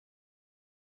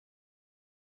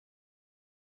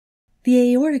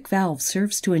The aortic valve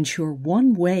serves to ensure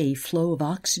one-way flow of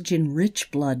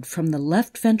oxygen-rich blood from the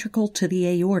left ventricle to the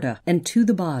aorta and to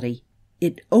the body.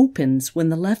 It opens when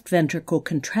the left ventricle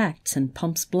contracts and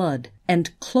pumps blood,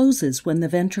 and closes when the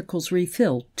ventricles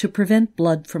refill to prevent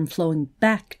blood from flowing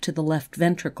back to the left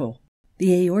ventricle.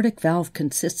 The aortic valve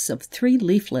consists of 3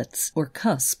 leaflets, or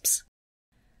cusps.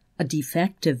 A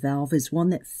defective valve is one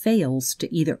that fails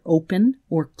to either open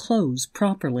or close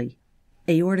properly.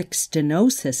 Aortic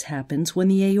stenosis happens when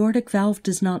the aortic valve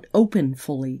does not open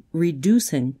fully,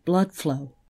 reducing blood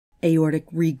flow. Aortic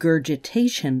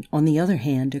regurgitation, on the other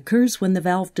hand, occurs when the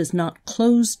valve does not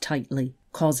close tightly,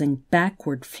 causing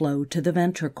backward flow to the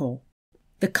ventricle.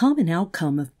 The common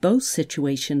outcome of both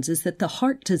situations is that the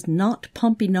heart does not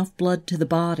pump enough blood to the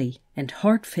body, and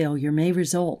heart failure may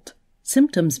result.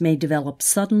 Symptoms may develop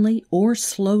suddenly or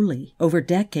slowly over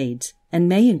decades and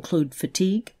may include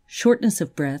fatigue, shortness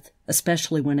of breath,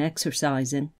 especially when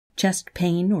exercising, chest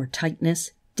pain or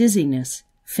tightness, dizziness,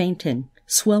 fainting,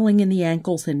 swelling in the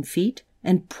ankles and feet,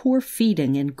 and poor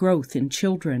feeding and growth in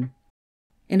children.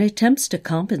 In attempts to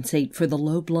compensate for the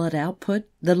low blood output,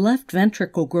 the left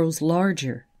ventricle grows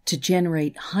larger to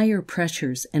generate higher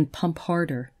pressures and pump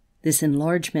harder. This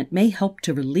enlargement may help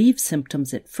to relieve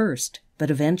symptoms at first,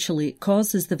 but eventually it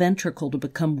causes the ventricle to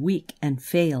become weak and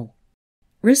fail.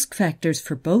 Risk factors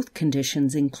for both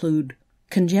conditions include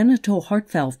congenital heart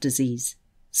valve disease.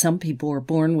 Some people are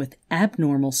born with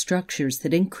abnormal structures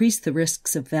that increase the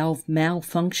risks of valve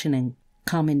malfunctioning.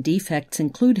 Common defects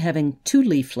include having 2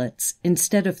 leaflets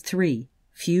instead of 3,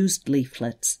 fused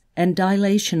leaflets, and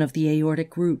dilation of the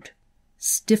aortic root.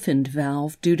 Stiffened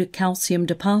valve due to calcium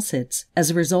deposits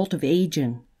as a result of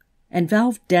aging, and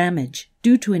valve damage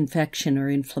due to infection or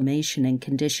inflammation in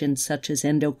conditions such as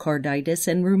endocarditis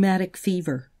and rheumatic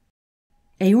fever.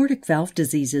 Aortic valve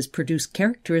diseases produce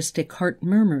characteristic heart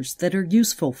murmurs that are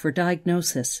useful for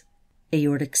diagnosis.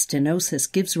 Aortic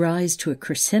stenosis gives rise to a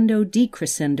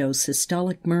crescendo-decrescendo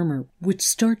systolic murmur which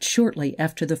starts shortly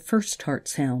after the first heart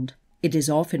sound. It is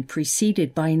often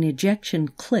preceded by an ejection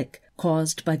click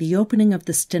caused by the opening of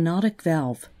the stenotic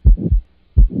valve.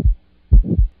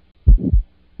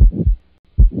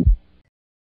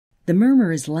 The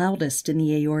murmur is loudest in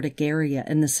the aortic area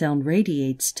and the sound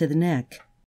radiates to the neck.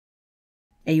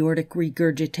 Aortic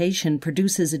regurgitation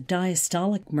produces a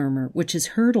diastolic murmur which is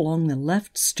heard along the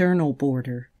left sternal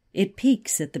border. It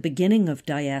peaks at the beginning of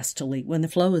diastole when the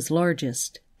flow is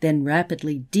largest, then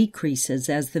rapidly decreases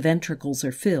as the ventricles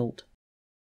are filled.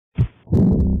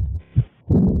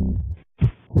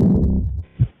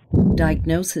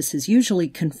 Diagnosis is usually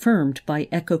confirmed by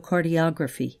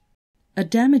echocardiography. A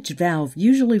damaged valve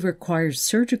usually requires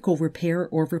surgical repair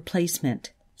or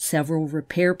replacement. Several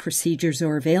repair procedures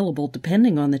are available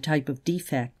depending on the type of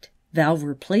defect. Valve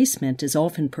replacement is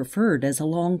often preferred as a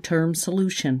long-term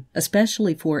solution,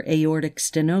 especially for aortic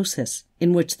stenosis,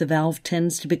 in which the valve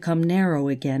tends to become narrow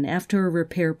again after a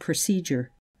repair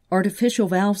procedure. Artificial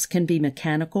valves can be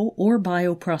mechanical or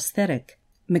bioprosthetic.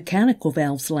 Mechanical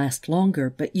valves last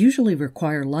longer but usually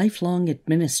require lifelong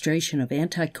administration of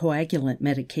anticoagulant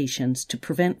medications to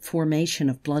prevent formation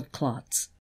of blood clots.